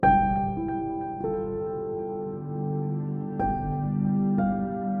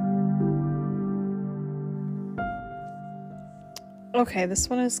Okay, this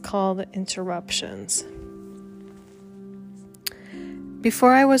one is called Interruptions.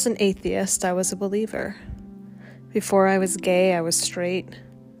 Before I was an atheist, I was a believer. Before I was gay, I was straight.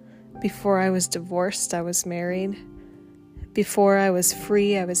 Before I was divorced, I was married. Before I was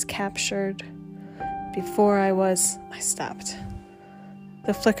free, I was captured. I stopped.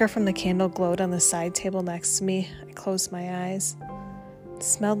 The flicker from the candle glowed on the side table next to me. I closed my eyes. It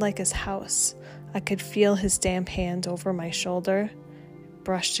smelled like his house. I could feel his damp hand over my shoulder. It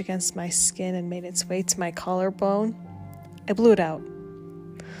brushed against my skin and made its way to my collarbone. I blew it out.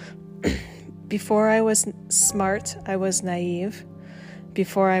 Before I was smart, I was naive.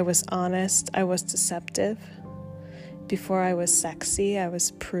 Before I was honest, I was deceptive. Before I was sexy, I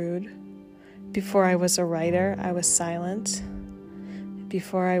was prude. Before I was a writer, I was silent.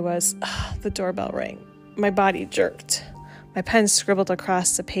 The doorbell rang. My body jerked. My pen scribbled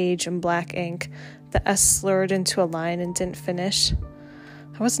across the page in black ink. The S slurred into a line and didn't finish.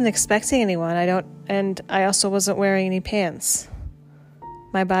 I wasn't expecting anyone. I also wasn't wearing any pants.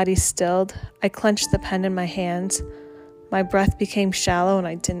 My body stilled. I clenched the pen in my hands. My breath became shallow and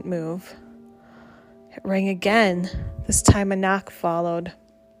I didn't move. It rang again. This time a knock followed.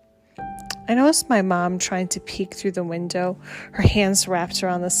 I noticed my mom trying to peek through the window, her hands wrapped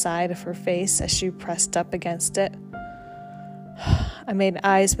around the side of her face as she pressed up against it. I made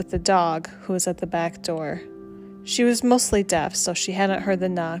eyes with the dog, who was at the back door. She was mostly deaf, so she hadn't heard the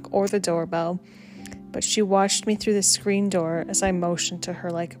knock or the doorbell, but she watched me through the screen door as I motioned to her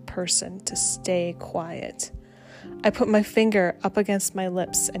like a person to stay quiet. I put my finger up against my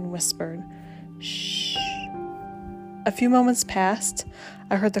lips and whispered, "Shh." A few moments passed.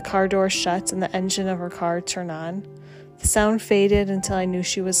 I heard the car door shut and the engine of her car turn on. The sound faded until I knew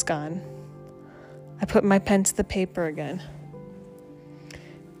she was gone. I put my pen to the paper again.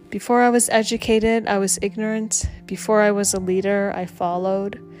 Before I was educated, I was ignorant. Before I was a leader, I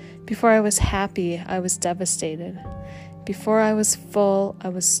followed. Before I was happy, I was devastated. Before I was full, I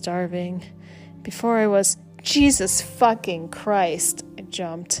was starving. Before I was, Jesus fucking Christ, I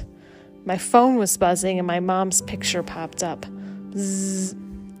jumped. My phone was buzzing and my mom's picture popped up. Bzz,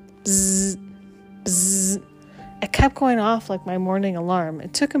 bzz, bzz. It kept going off like my morning alarm.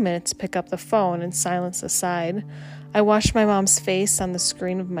 It took a minute to pick up the phone and silence aside. I watched my mom's face on the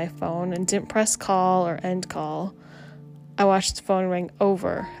screen of my phone and didn't press call or end call. I watched the phone ring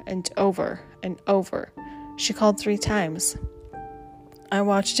over and over and over. She called 3 times. I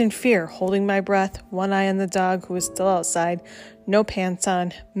watched in fear, holding my breath, one eye on the dog who was still outside, no pants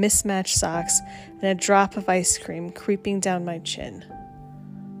on, mismatched socks, and a drop of ice cream creeping down my chin.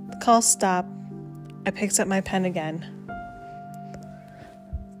 The call stopped. I picked up my pen again.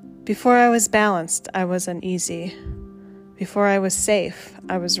 Before I was balanced, I was uneasy. Before I was safe,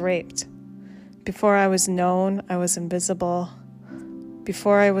 I was raped. Before I was known, I was invisible.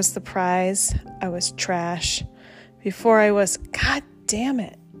 Before I was the prize, I was trash. Before I was, God damn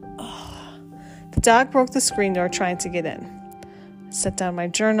it. Oh. The dog broke the screen door trying to get in. I set down my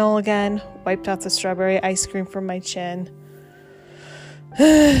journal again, wiped off the strawberry ice cream from my chin.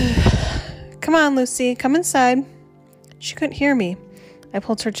 Come on, Lucy, come inside. She couldn't hear me. I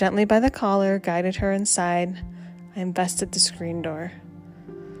pulled her gently by the collar, guided her inside. I invested the screen door.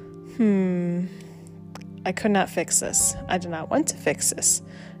 I could not fix this. I did not want to fix this.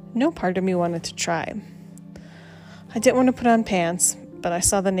 No part of me wanted to try. I didn't want to put on pants, but I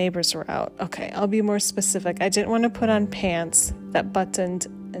saw the neighbors were out. Okay, I'll be more specific. I didn't want to put on pants that buttoned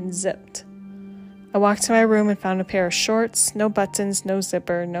and zipped. I walked to my room and found a pair of shorts, no buttons, no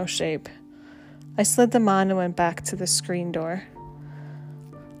zipper, no shape. I slid them on and went back to the screen door.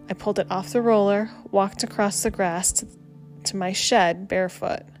 I pulled it off the roller, walked across the grass to my shed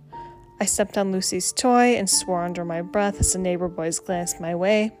barefoot. I stepped on Lucy's toy and swore under my breath as the neighbor boys glanced my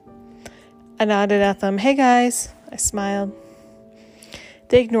way. I nodded at them. Hey guys, I smiled.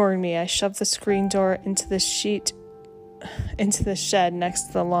 They ignored me. I shoved the screen door into the shed next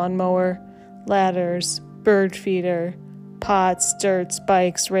to the lawnmower, ladders, bird feeder, pots, dirts,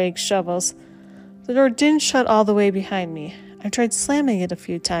 bikes, rakes, shovels. The door didn't shut all the way behind me. I tried slamming it a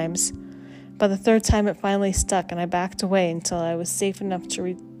few times. By the 3rd time it finally stuck and I backed away until it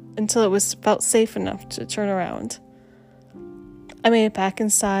was felt safe enough to turn around. I made it back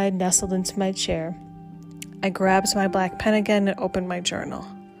inside, nestled into my chair. I grabbed my black pen again and opened my journal.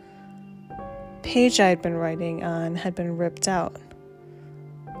 The page I had been writing on had been ripped out.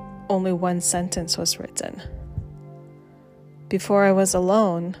 Only one sentence was written. Before I was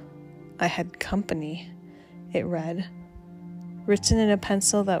alone, I had company, it read, written in a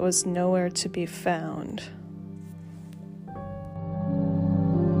pencil that was nowhere to be found.